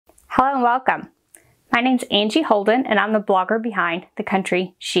Hello and welcome. My name's Angie Holden and I'm the blogger behind The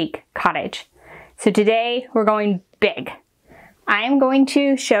Country Chic Cottage. So today we're going big. I am going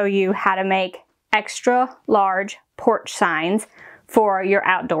to show you how to make extra large porch signs for your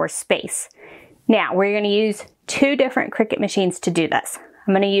outdoor space. Now we're going to use two different Cricut machines to do this.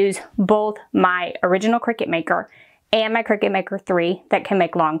 I'm going to use both my original Cricut Maker and my Cricut Maker 3 that can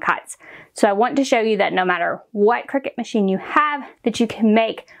make long cuts. So I want to show you that no matter what Cricut machine you have, that you can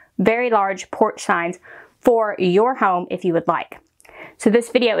make very large porch signs for your home if you would like. So this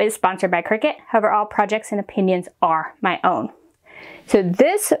video is sponsored by Cricut. However, all projects and opinions are my own. So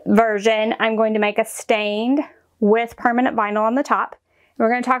this version, I'm going to make a stained with permanent vinyl on the top. We're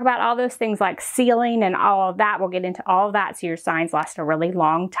going to talk about all those things like sealing and all of that. We'll get into all of that so your signs last a really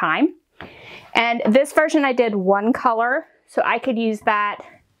long time. And this version I did one color, so I could use that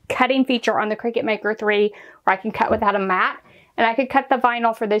cutting feature on the Cricut Maker 3 where I can cut without a mat. And I could cut the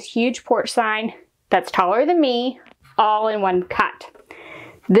vinyl for this huge porch sign that's taller than me, all in one cut.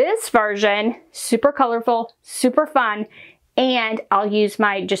 This version, super colorful, super fun, and I'll use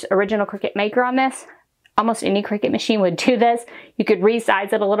my just original Cricut Maker on this. Almost any Cricut machine would do this. You could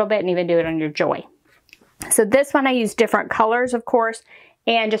resize it a little bit and even do it on your Joy. So this one I used different colors, of course,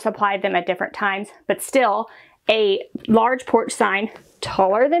 and just applied them at different times, but still a large porch sign,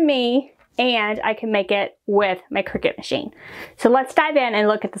 taller than me, and I can make it with my Cricut machine. So let's dive in and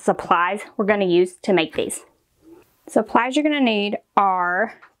look at the supplies we're going to use to make these. Supplies you're going to need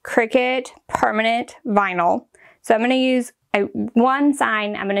are Cricut permanent vinyl. So I'm going to use one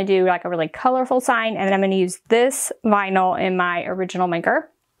sign. I'm going to do like a really colorful sign, and then I'm going to use this vinyl in my original maker.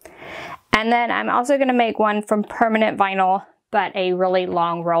 And then I'm also going to make one from permanent vinyl, but a really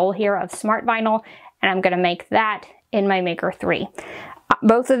long roll here of smart vinyl, and I'm going to make that in my Maker 3.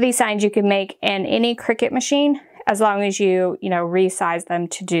 Both of these signs you can make in any Cricut machine as long as you resize them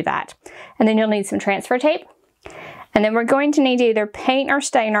to do that. And then you'll need some transfer tape. And then we're going to need to either paint or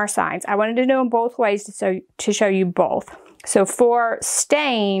stain our signs. I wanted to do them both ways to show you both. So for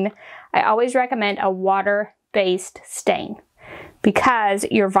stain, I always recommend a water-based stain because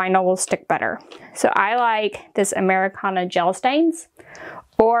your vinyl will stick better. So I like this Americana Gel Stains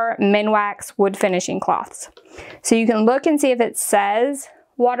or Minwax Wood Finishing Cloths. So you can look and see if it says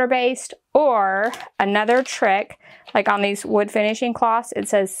water-based, or another trick, like on these wood finishing cloths, it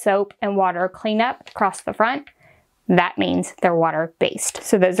says soap and water cleanup across the front. That means they're water-based.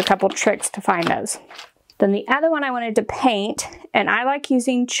 So there's a couple tricks to find those. Then the other one I wanted to paint, and I like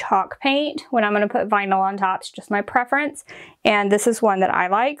using chalk paint when I'm going to put vinyl on top. It's just my preference. And this is one that I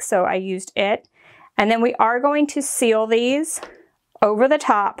like, so I used it. And then we are going to seal these over the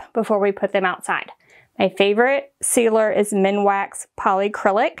top before we put them outside. My favorite sealer is Minwax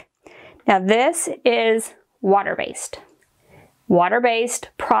Polycrylic. Now this is water-based. Water-based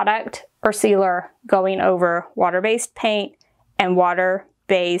product or sealer going over water-based paint and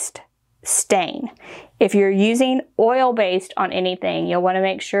water-based stain. If you're using oil-based on anything, you'll want to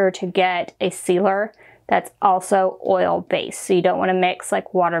make sure to get a sealer that's also oil-based. So you don't want to mix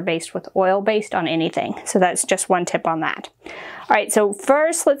like water-based with oil-based on anything. So that's just one tip on that. All right, so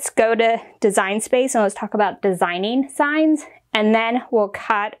first let's go to design space and let's talk about designing signs, and then we'll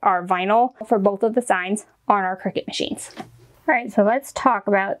cut our vinyl for both of the signs on our Cricut machines. All right, so let's talk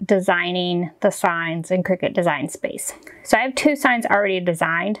about designing the signs in Cricut Design Space. So I have two signs already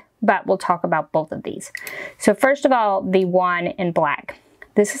designed, but we'll talk about both of these. So first of all, the one in black.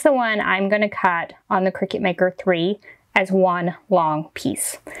 This is the one I'm going to cut on the Cricut Maker 3 as one long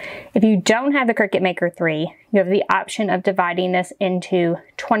piece. If you don't have the Cricut Maker 3, you have the option of dividing this into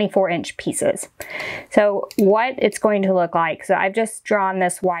 24-inch pieces. So what it's going to look like, so I've just drawn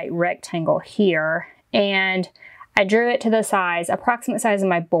this white rectangle here, and I drew it to the size, approximate size of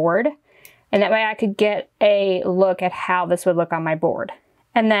my board, and that way I could get a look at how this would look on my board.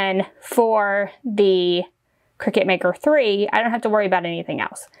 And then for the Cricut Maker 3, I don't have to worry about anything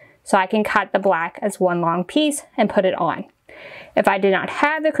else. So I can cut the black as one long piece and put it on. If I did not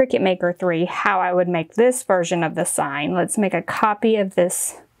have the Cricut Maker 3, how I would make this version of the sign, let's make a copy of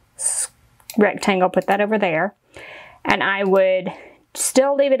this rectangle, put that over there, and I would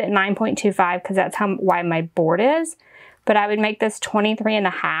still leave it at 9.25 because that's how wide my board is, but I would make this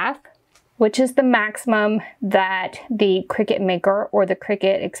 23.5, which is the maximum that the Cricut Maker or the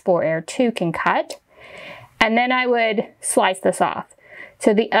Cricut Explore Air 2 can cut. And then I would slice this off.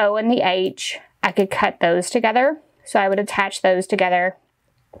 So the O and the H, I could cut those together. So I would attach those together.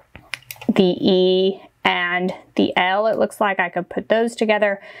 The E and the L, it looks like I could put those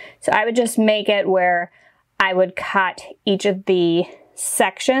together. So I would just make it where I would cut each of the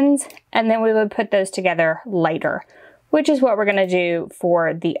sections and then we would put those together later which is what we're gonna do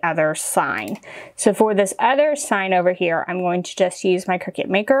for the other sign. So for this other sign over here, I'm going to just use my Cricut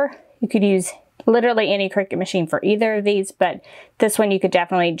Maker. You could use literally any Cricut machine for either of these, but this one you could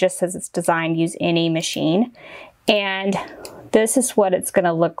definitely, just as it's designed, use any machine. And this is what it's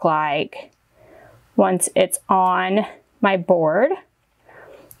gonna look like once it's on my board.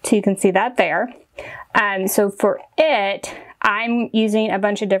 So you can see that there. So for it, I'm using a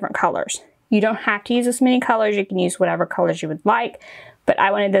bunch of different colors. You don't have to use this many colors. You can use whatever colors you would like, but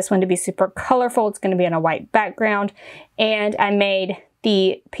I wanted this one to be super colorful. It's gonna be on a white background. And I made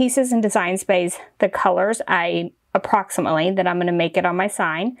the pieces in Design Space, the colors approximately that I'm gonna make it on my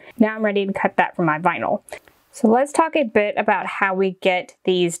sign. Now I'm ready to cut that from my vinyl. So let's talk a bit about how we get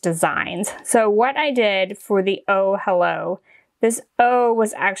these designs. So what I did for the Oh Hello, this O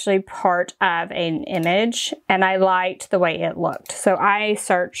was actually part of an image and I liked the way it looked. So I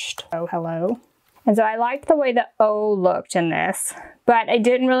searched Oh Hello. And so I liked the way the O looked in this, but I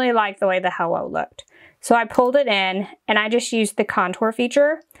didn't really like the way the hello looked. So I pulled it in and I just used the contour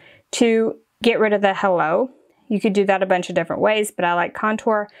feature to get rid of the hello. You could do that a bunch of different ways, but I like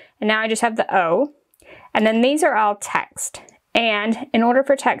contour. And now I just have the O. And then these are all text. And in order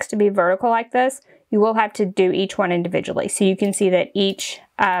for text to be vertical like this, you will have to do each one individually. So you can see that each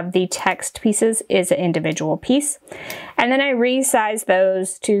of the text pieces is an individual piece. And then I resized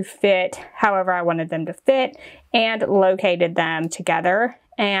those to fit however I wanted them to fit and located them together.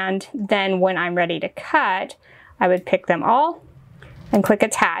 And then when I'm ready to cut, I would pick them all and click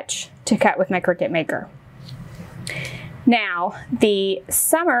attach to cut with my Cricut Maker. Now, the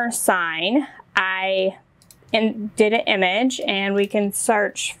summer sign, I did an image and we can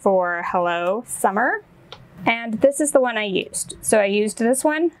search for Hello Summer. And this is the one I used. So I used this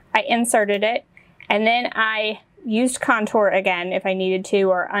one, I inserted it, and then I used contour again if I needed to,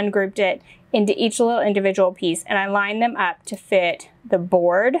 or ungrouped it into each little individual piece, and I lined them up to fit the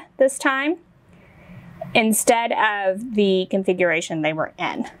board this time instead of the configuration they were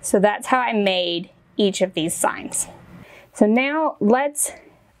in. So that's how I made each of these signs. So now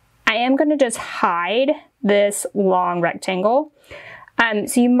I am going to just hide this long rectangle.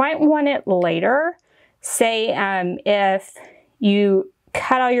 So you might want it later. Say if you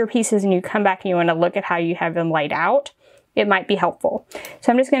cut all your pieces and you come back and you want to look at how you have them laid out, it might be helpful.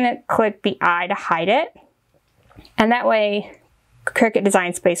 So I'm just going to click the eye to hide it. And that way Cricut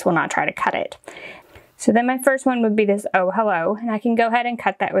Design Space will not try to cut it. So then my first one would be this Oh Hello, and I can go ahead and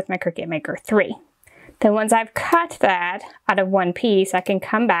cut that with my Cricut Maker 3. Then once I've cut that out of one piece, I can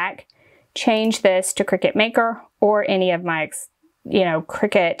come back, change this to Cricut Maker or any of my,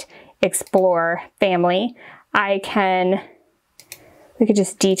 Cricut Explore family. We could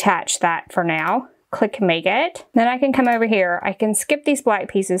just detach that for now. Click Make It. Then I can come over here. I can skip these black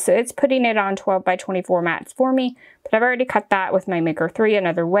pieces, so it's putting it on 12 by 24 mats for me, but I've already cut that with my Maker 3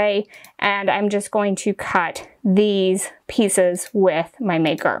 another way, and I'm just going to cut these pieces with my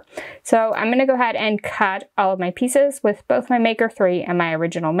Maker. So I'm gonna go ahead and cut all of my pieces with both my Maker 3 and my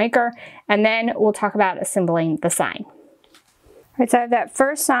original Maker, and then we'll talk about assembling the sign. All right, so I have that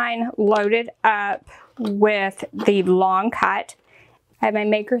first sign loaded up with the long cut. I have my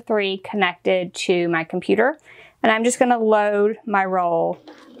Maker 3 connected to my computer, and I'm just gonna load my roll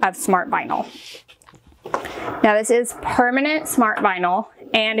of smart vinyl. Now this is permanent smart vinyl,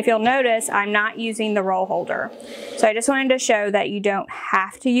 and if you'll notice, I'm not using the roll holder. So I just wanted to show that you don't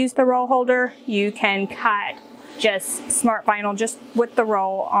have to use the roll holder. You can cut just smart vinyl just with the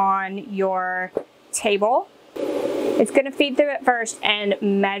roll on your table. It's gonna feed through it first and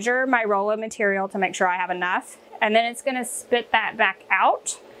measure my roll of material to make sure I have enough. And then it's gonna spit that back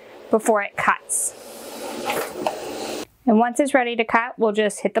out before it cuts. And once it's ready to cut, we'll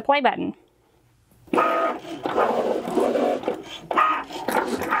just hit the play button.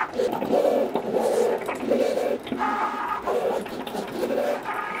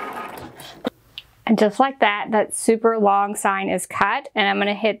 And just like that, that super long sign is cut, and I'm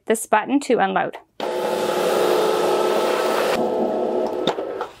gonna hit this button to unload.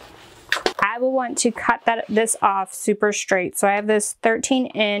 I will want to cut this off super straight. So I have this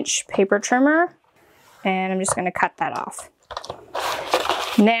 13-inch paper trimmer, and I'm just gonna cut that off.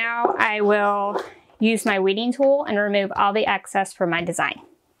 Now I will use my weeding tool and remove all the excess from my design.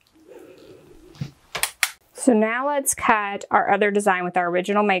 So now let's cut our other design with our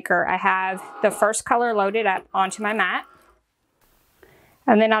original Maker. I have the first color loaded up onto my mat,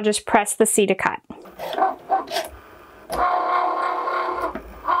 and then I'll just press the C to cut.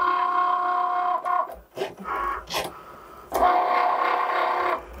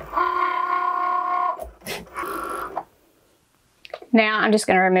 Now I'm just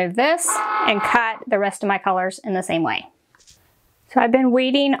going to remove this and cut the rest of my colors in the same way. So I've been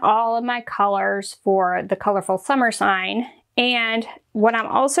weeding all of my colors for the colorful summer sign, and what I'm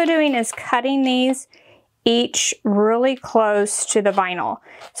also doing is cutting these each really close to the vinyl.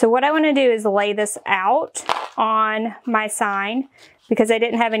 So what I want to do is lay this out on my sign because I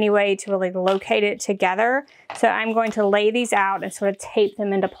didn't have any way to really locate it together. So I'm going to lay these out and sort of tape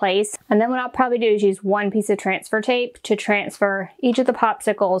them into place. And then what I'll probably do is use one piece of transfer tape to transfer each of the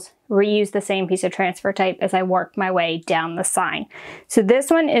popsicles, reuse the same piece of transfer tape as I work my way down the sign. So this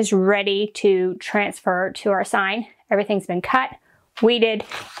one is ready to transfer to our sign. Everything's been cut, weeded,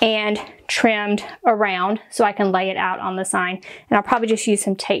 and trimmed around so I can lay it out on the sign. And I'll probably just use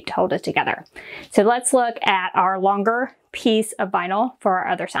some tape to hold it together. So let's look at our longer piece of vinyl for our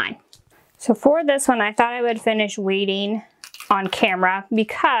other sign. So for this one, I thought I would finish weeding on camera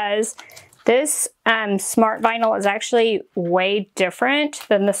because this smart vinyl is actually way different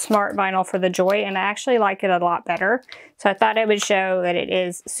than the smart vinyl for the Joy, and I actually like it a lot better. So I thought I would show that it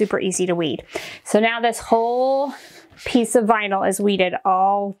is super easy to weed. So now this whole piece of vinyl is weeded,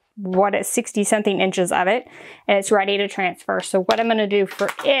 all what is 60 something inches of it, and it's ready to transfer. So what I'm going to do for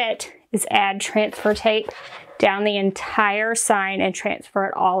it is add transfer tape down the entire sign and transfer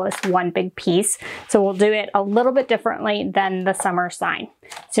it all as one big piece. So we'll do it a little bit differently than the summer sign.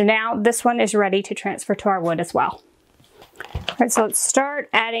 So now this one is ready to transfer to our wood as well. All right, so let's start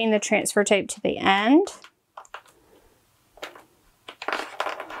adding the transfer tape to the end.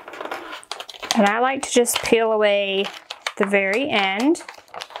 And I like to just peel away the very end,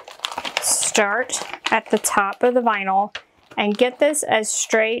 start at the top of the vinyl, and get this as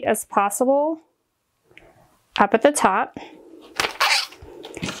straight as possible up at the top.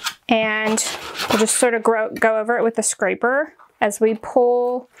 And we'll just sort of go over it with a scraper as we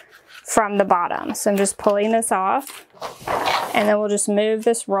pull from the bottom. So I'm just pulling this off, and then we'll just move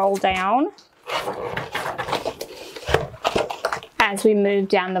this roll down as we move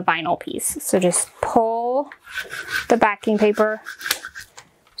down the vinyl piece. So just pull the backing paper,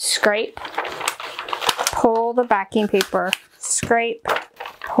 scrape, pull the backing paper, scrape,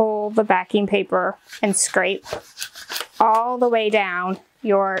 pull the backing paper, and scrape all the way down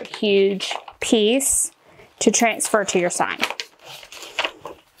your huge piece to transfer to your sign.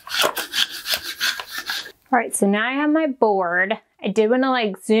 All right, so now I have my board. I did want to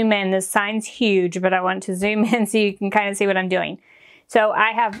like zoom in. This sign's huge, but I want to zoom in so you can kind of see what I'm doing. So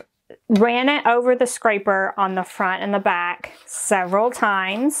I have ran it over the scraper on the front and the back several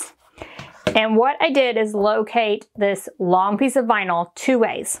times. And what I did is locate this long piece of vinyl two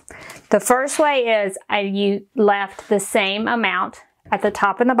ways. The first way is I left the same amount at the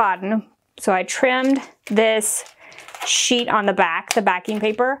top and the bottom. So I trimmed this sheet on the back, the backing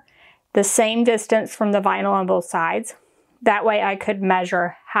paper, the same distance from the vinyl on both sides. That way I could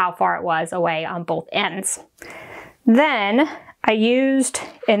measure how far it was away on both ends. Then I used,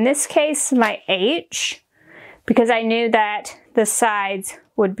 in this case, my H, because I knew that the sides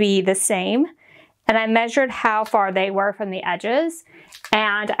would be the same, and I measured how far they were from the edges,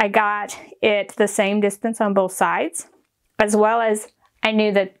 and I got it the same distance on both sides, as well as I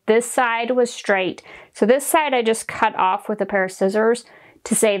knew that this side was straight. So this side I just cut off with a pair of scissors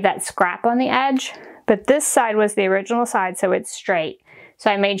to save that scrap on the edge, but this side was the original side, so it's straight.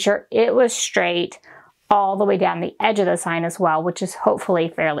 So I made sure it was straight all the way down the edge of the sign as well, which is hopefully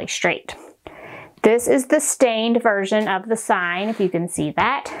fairly straight. This is the stained version of the sign, if you can see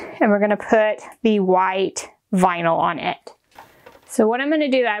that, and we're going to put the white vinyl on it. So what I'm going to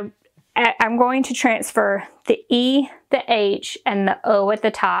do, I'm going to transfer the E, the H, and the O at the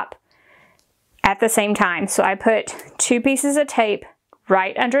top at the same time. So I put two pieces of tape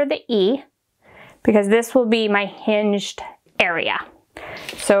right under the E, because this will be my hinged area.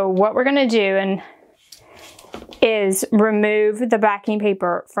 So what we're going to do is remove the backing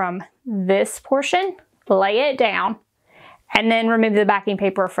paper from this portion, lay it down, and then remove the backing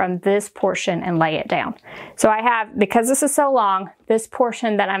paper from this portion and lay it down. So I have, because this is so long, this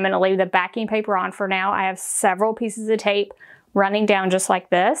portion that I'm going to leave the backing paper on for now, I have several pieces of tape running down just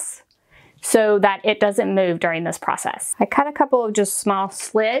like this so that it doesn't move during this process. I cut a couple of just small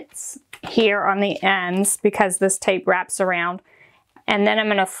slits here on the ends because this tape wraps around, and then I'm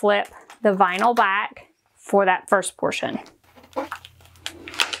going to flip the vinyl back for that first portion.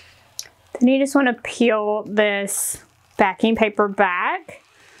 Then you just want to peel this backing paper back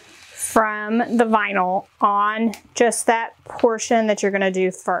from the vinyl on just that portion that you're going to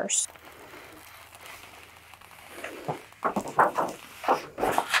do first.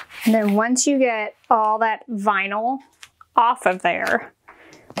 And then once you get all that vinyl off of there,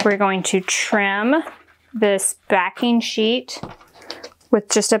 we're going to trim this backing sheet with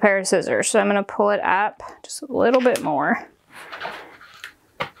just a pair of scissors. So I'm going to pull it up just a little bit more.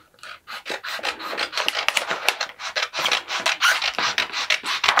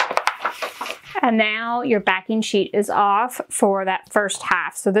 And now your backing sheet is off for that first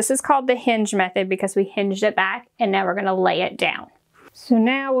half. So this is called the hinge method because we hinged it back, and now we're going to lay it down. So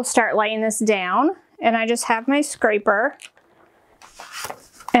now we'll start laying this down, and I just have my scraper,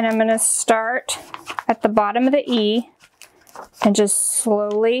 and I'm going to start at the bottom of the E and just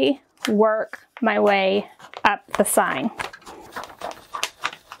slowly work my way up the sign.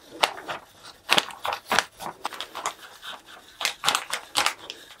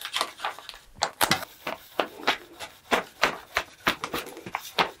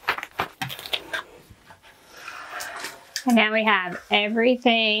 And now we have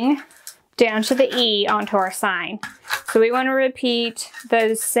everything down to the E onto our sign. So we want to repeat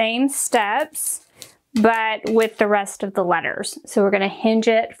those same steps, but with the rest of the letters. So we're going to hinge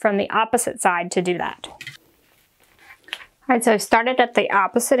it from the opposite side to do that. All right, so I've started at the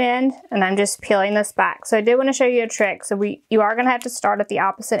opposite end, and I'm just peeling this back. So I did want to show you a trick. So you are going to have to start at the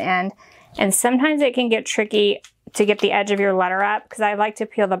opposite end, and sometimes it can get tricky to get the edge of your letter up, because I like to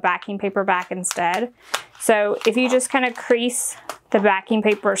peel the backing paper back instead. So if you just kind of crease the backing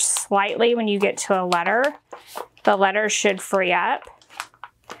paper slightly when you get to a letter, the letter should free up.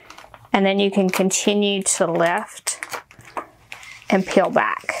 And then you can continue to lift and peel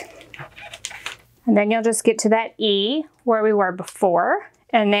back. And then you'll just get to that E where we were before.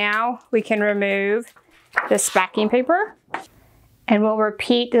 And now we can remove this backing paper, and we'll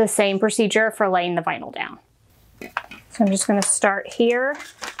repeat the same procedure for laying the vinyl down. So I'm just going to start here,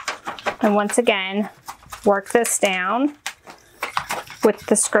 and once again, work this down with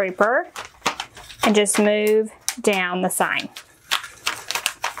the scraper and just move down the sign.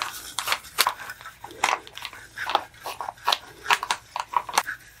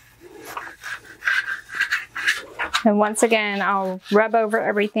 And once again, I'll rub over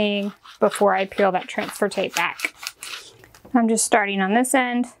everything before I peel that transfer tape back. I'm just starting on this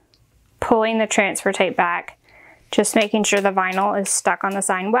end, pulling the transfer tape back, just making sure the vinyl is stuck on the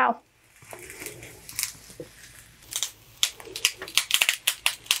sign well.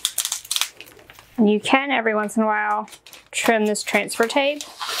 And you can, every once in a while, trim this transfer tape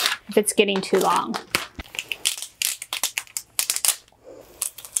if it's getting too long.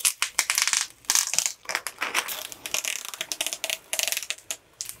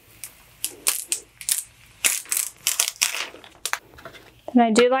 And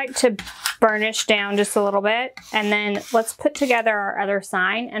I do like to burnish down just a little bit, and then let's put together our other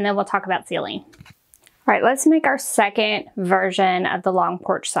sign, and then we'll talk about sealing. All right, let's make our second version of the long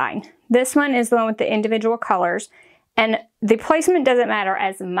porch sign. This one is the one with the individual colors, and the placement doesn't matter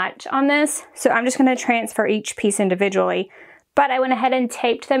as much on this, so I'm just going to transfer each piece individually. But I went ahead and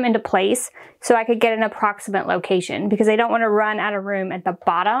taped them into place so I could get an approximate location, because I don't want to run out of room at the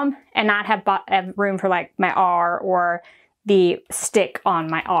bottom and not have room for like my R or the stick on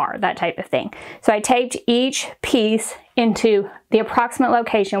my R, that type of thing. So I taped each piece into the approximate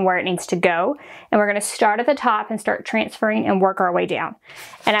location where it needs to go, and we're going to start at the top and start transferring and work our way down.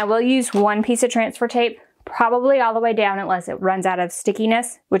 And I will use one piece of transfer tape probably all the way down unless it runs out of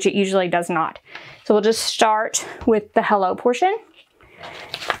stickiness, which it usually does not. So we'll just start with the hello portion,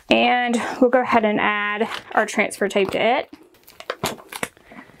 and we'll go ahead and add our transfer tape to it.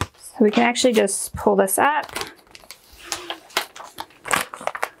 So we can actually just pull this up,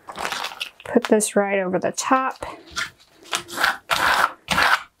 put this right over the top,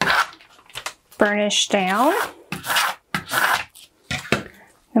 burnish down,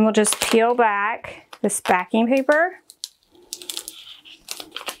 and we'll just peel back this backing paper.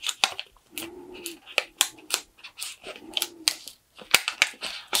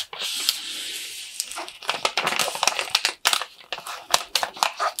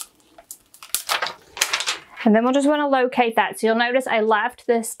 And then we'll just want to locate that. So you'll notice I left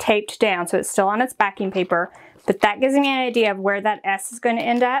this taped down, so it's still on its backing paper, but that gives me an idea of where that S is going to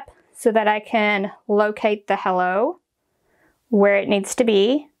end up so that I can locate the hello where it needs to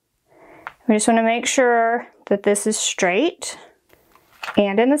be. We just want to make sure that this is straight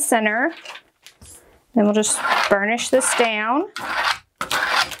and in the center. Then we'll just burnish this down.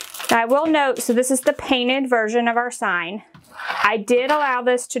 Now I will note, so this is the painted version of our sign. I did allow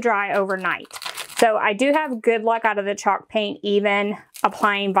this to dry overnight. So I do have good luck out of the chalk paint even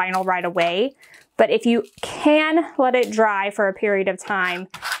applying vinyl right away. But if you can let it dry for a period of time,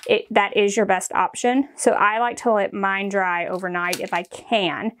 that is your best option. So I like to let mine dry overnight if I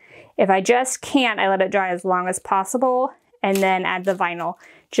can. If I just can't, I let it dry as long as possible and then add the vinyl.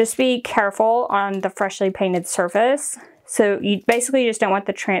 Just be careful on the freshly painted surface So you basically just don't want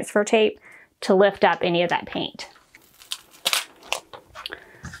the transfer tape to lift up any of that paint.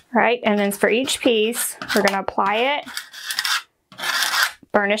 All right, and then for each piece, we're gonna apply it,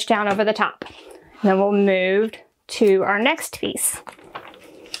 burnish down over the top. And then we'll move to our next piece.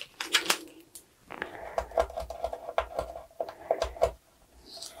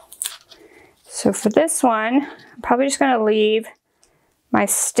 So for this one, I'm probably just gonna leave my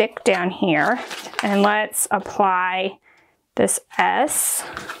stick down here, and let's apply this S.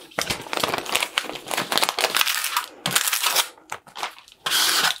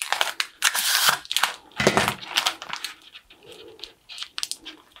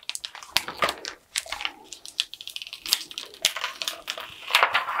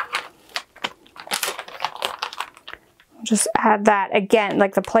 Just add that again,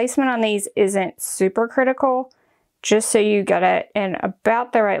 like the placement on these isn't super critical, just so you get it in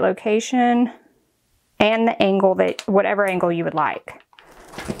about the right location and the angle that, whatever angle you would like.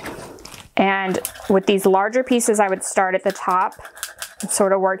 And with these larger pieces, I would start at the top and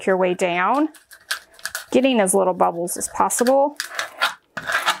sort of work your way down, getting as little bubbles as possible.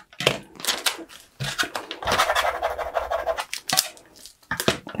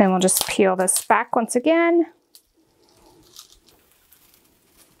 Then we'll just peel this back once again.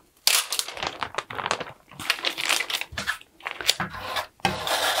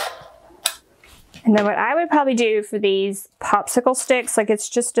 And then what I would probably do for these popsicle sticks, like it's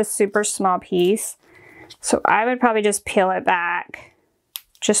just a super small piece, so I would probably just peel it back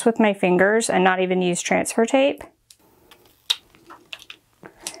just with my fingers and not even use transfer tape.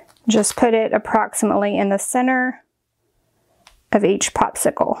 Just put it approximately in the center of each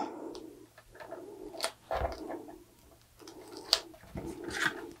popsicle.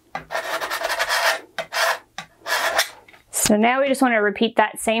 So now we just want to repeat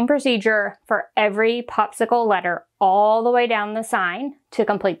that same procedure for every popsicle letter all the way down the sign to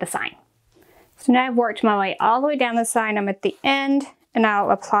complete the sign. So now I've worked my way all the way down the sign. I'm at the end, and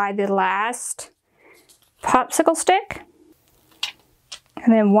I'll apply the last popsicle stick.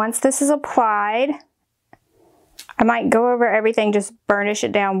 And then once this is applied, I might go over everything, just burnish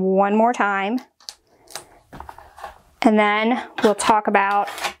it down one more time. And then we'll talk about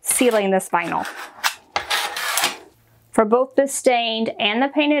sealing this vinyl. For both the stained and the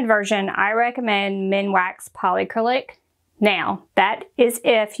painted version, I recommend Minwax Polycrylic. Now, that is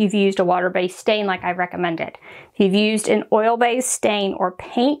if you've used a water-based stain like I recommended. If you've used an oil-based stain or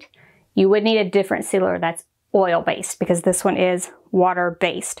paint, you would need a different sealer that's oil-based, because this one is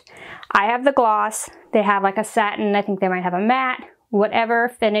water-based. I have the gloss. They have like a satin. I think they might have a matte. Whatever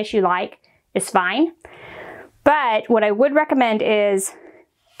finish you like is fine. But what I would recommend is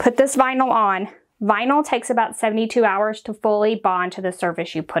put this vinyl on. Vinyl takes about 72 hours to fully bond to the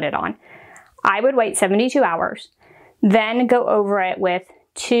surface you put it on. I would wait 72 hours, then go over it with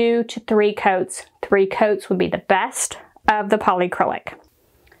 2 to 3 coats. 3 coats would be the best of the polycrylic.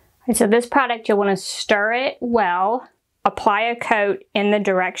 And so this product, you'll want to stir it well, apply a coat in the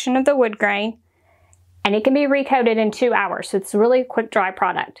direction of the wood grain, and it can be recoated in 2 hours. So it's a really quick dry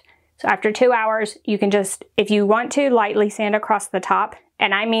product. So after 2 hours, you can just, if you want to, lightly sand across the top.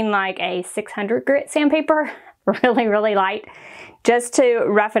 And I mean like a 600 grit sandpaper, really, really light, just to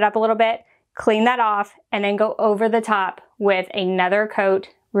rough it up a little bit, clean that off, and then go over the top with another coat,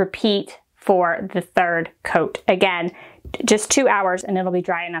 repeat for the 3rd coat. Again, just 2 hours and it'll be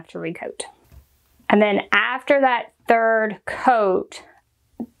dry enough to recoat. And then after that 3rd coat,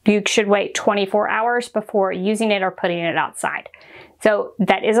 you should wait 24 hours before using it or putting it outside. So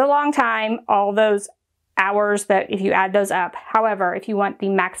that is a long time, all those hours that if you add those up. However, if you want the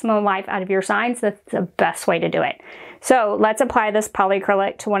maximum life out of your signs, that's the best way to do it. So let's apply this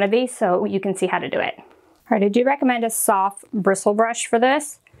polycrylic to one of these so you can see how to do it. All right, I do recommend a soft bristle brush for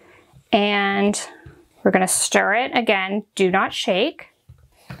this. And we're gonna stir it. Again, do not shake.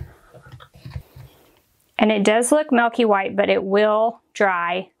 And it does look milky white, but it will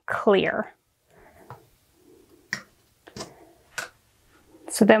dry clear.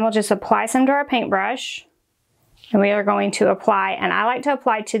 So then we'll just apply some to our paintbrush, and we are going to apply, and I like to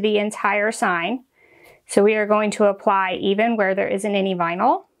apply to the entire sign. So we are going to apply even where there isn't any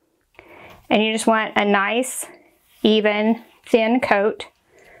vinyl. And you just want a nice, even, thin coat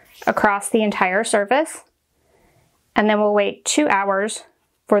across the entire surface. And then we'll wait 2 hours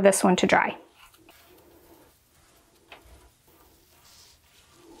for this one to dry.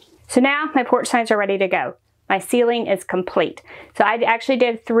 So now my porch signs are ready to go. My sealing is complete. So I actually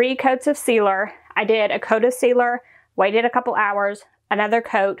did 3 coats of sealer. I did a coat of sealer, waited a couple hours, another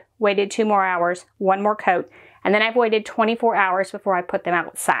coat, waited 2 more hours, 1 more coat, and then I've waited 24 hours before I put them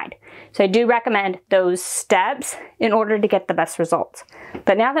outside. So I do recommend those steps in order to get the best results.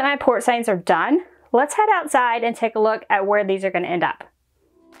 But now that my porch signs are done, let's head outside and take a look at where these are going to end up.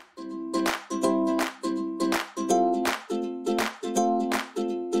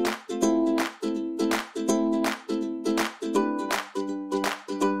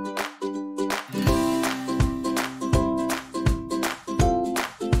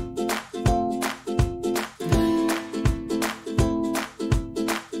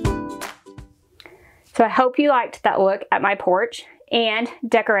 So I hope you liked that look at my porch and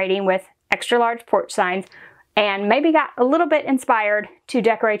decorating with extra large porch signs, and maybe got a little bit inspired to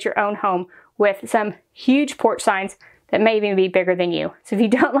decorate your own home with some huge porch signs that may even be bigger than you. So if you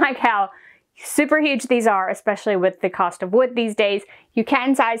don't like how super huge these are, especially with the cost of wood these days, you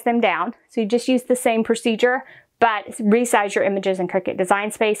can size them down. So you just use the same procedure, but resize your images in Cricut Design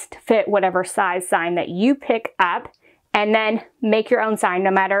Space to fit whatever size sign that you pick up, and then make your own sign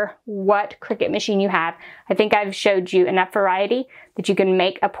no matter what Cricut machine you have. I think I've showed you enough variety that you can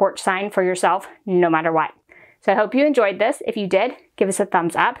make a porch sign for yourself no matter what. So I hope you enjoyed this. If you did, give us a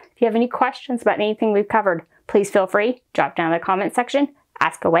thumbs up. If you have any questions about anything we've covered, please feel free, drop down in the comment section,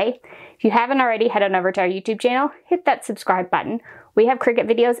 ask away. If you haven't already, head on over to our YouTube channel, hit that subscribe button. We have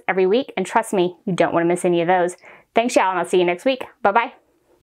Cricut videos every week, and trust me, you don't want to miss any of those. Thanks y'all, and I'll see you next week. Bye-bye.